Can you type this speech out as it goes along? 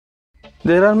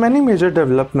There are many major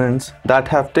developments that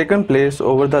have taken place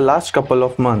over the last couple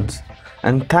of months,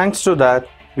 and thanks to that,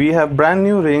 we have brand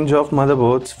new range of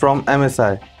motherboards from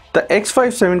MSI. The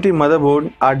X570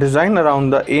 motherboard are designed around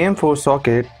the AM4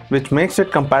 socket, which makes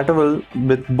it compatible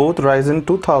with both Ryzen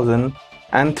 2000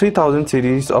 and 3000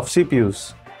 series of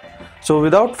CPUs. So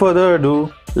without further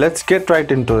ado, let's get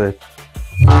right into it.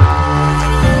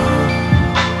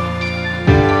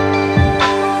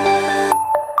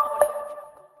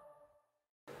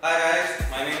 Hi guys,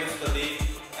 my name is Pradeep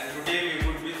and today we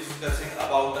would be discussing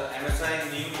about the MSI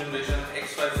new generation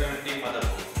X570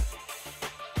 motherboard.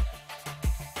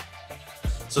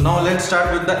 So now let's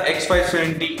start with the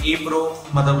X570 A Pro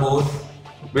motherboard,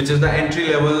 which is the entry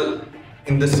level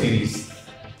in the series.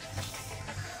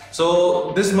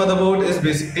 So this motherboard is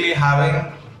basically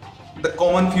having the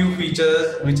common few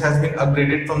features which has been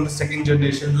upgraded from the second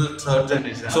generation to the third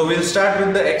generation. So we'll start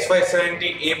with the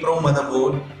X570 A Pro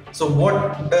motherboard. So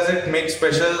what does it make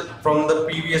special from the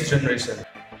previous generation?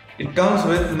 It comes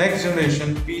with next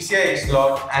generation PCIe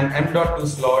slot and M.2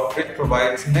 slot, which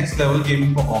provides next level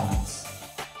gaming performance.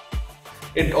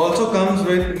 It also comes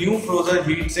with new Frozr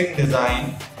Heatsink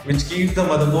Design, which keeps the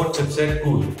motherboard chipset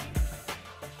cool.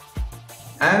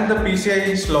 And the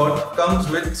PCIe slot comes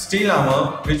with steel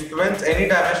armor, which prevents any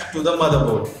damage to the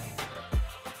motherboard.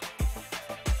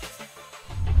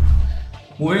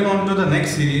 Moving on to the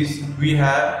next series, we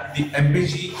have the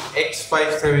MEG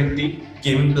X570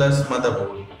 Gaming Plus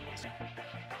motherboard.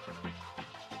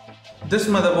 This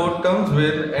motherboard comes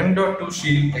with M.2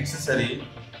 Shield accessory,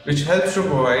 which helps to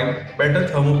provide better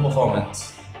thermal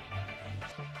performance.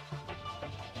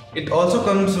 It also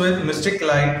comes with Mystic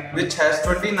Light, which has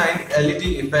 29 LED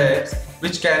effects,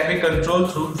 which can be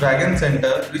controlled through Dragon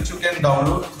Center, which you can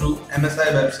download through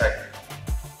MSI website.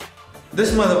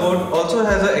 This motherboard also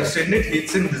has an extended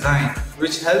heatsink design,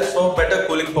 which helps for better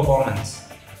cooling performance.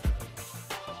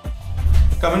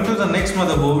 Coming to the next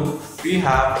motherboard, we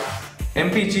have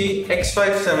MEG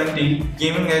X570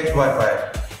 Gaming Edge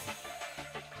Wi-Fi.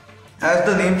 As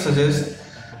the name suggests,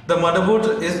 the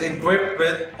motherboard is equipped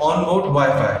with onboard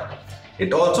Wi-Fi.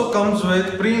 It also comes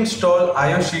with pre-installed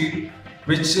I/O shield,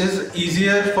 which is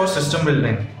easier for system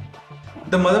building.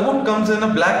 The motherboard comes in a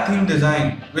black theme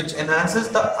design, which enhances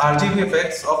the RGB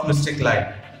effects of Mystic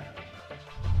Light.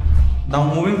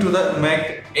 Now moving to the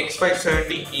MEG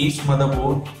X570 ACE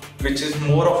motherboard, which is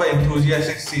more of an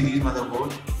enthusiastic series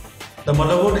motherboard. The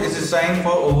motherboard is designed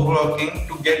for overclocking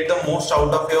to get the most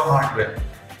out of your hardware.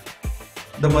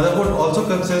 The motherboard also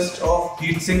consists of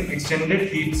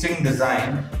extended heatsink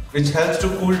design, which helps to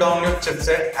cool down your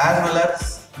chipset as well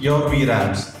as your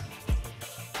VRAMs.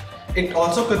 It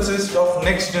also consists of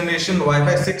next generation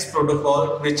Wi-Fi 6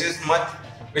 protocol,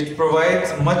 which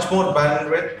provides much more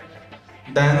bandwidth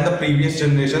than the previous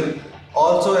generation,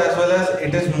 also as well as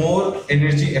it is more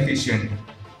energy efficient.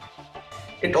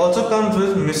 It also comes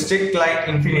with Mystic Light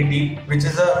Infinity, which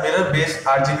is a mirror-based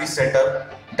RGB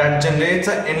setup that generates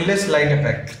an endless light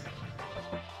effect.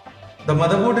 The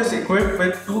motherboard is equipped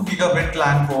with 2 gigabit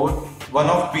LAN port, one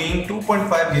of being 2.5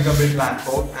 gigabit LAN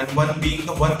port and one being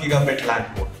the 1 gigabit LAN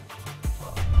port.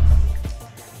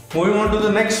 Moving on to the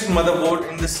next motherboard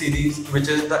in the series, which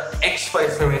is the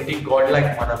X570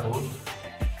 GODLIKE motherboard.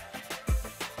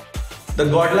 The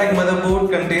GODLIKE motherboard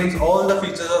contains all the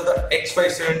features of the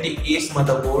X570 ACE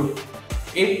motherboard.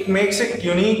 It makes it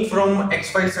unique from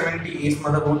X570 ACE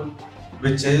motherboard,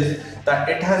 which is that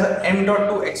it has an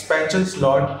M.2 expansion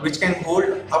slot, which can hold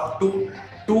up to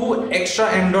 2 extra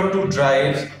M.2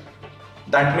 drives.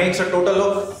 That makes a total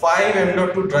of 5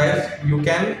 M.2 drives you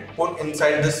can put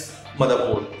inside this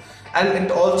motherboard. And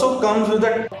it also comes with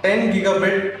a 10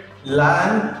 gigabit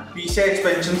LAN PCI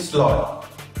expansion slot.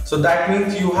 So that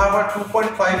means you have a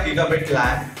 2.5 gigabit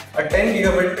LAN, a 10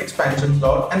 gigabit expansion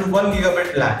slot and 1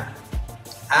 gigabit LAN.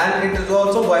 And it is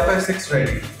also Wi-Fi 6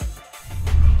 ready.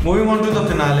 Moving on to the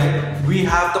finale, we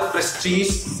have the Prestige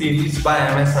series by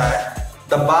MSI,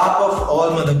 the BAP of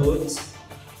all motherboards,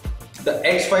 the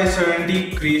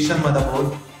X570 Creation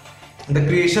motherboard. The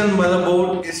Creation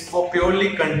motherboard is for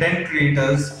purely content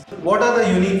creators. What are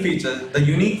the unique features? The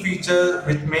unique feature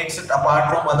which makes it apart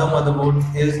from other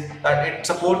motherboards is that it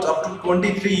supports up to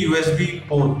 23 USB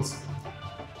ports.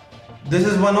 This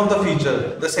is one of the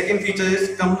features. The second feature is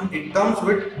it comes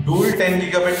with dual 10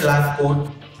 gigabit LAN port.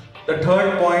 The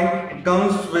third point, it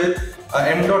comes with a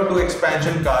M.2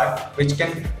 expansion card, which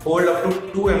can hold up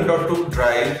to 2 M.2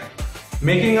 drives.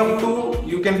 Making up to,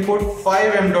 you can put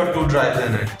 5 M.2 drives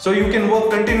in it. So you can work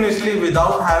continuously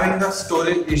without having the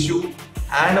storage issue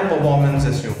and a performance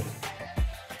issue.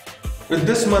 With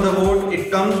this motherboard,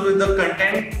 it comes with the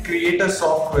content creator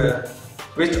software,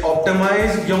 which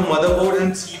optimize your motherboard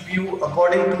and CPU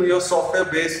according to your software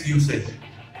based usage.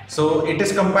 So it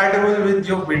is compatible with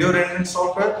your video rendering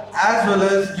software as well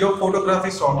as your photography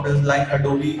softwares like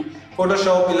Adobe,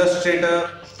 Photoshop, Illustrator.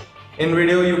 In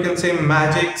video you can say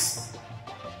Magix,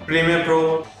 Premiere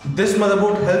Pro. This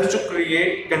motherboard helps to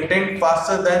create content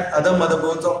faster than other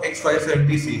motherboards of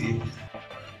X570 series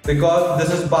because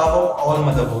this is power of all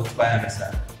motherboards by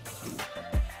MSI.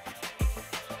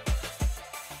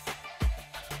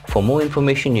 For more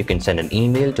information, you can send an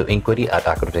email to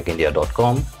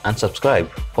inquiry@acrotechindia.com and subscribe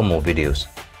for more videos.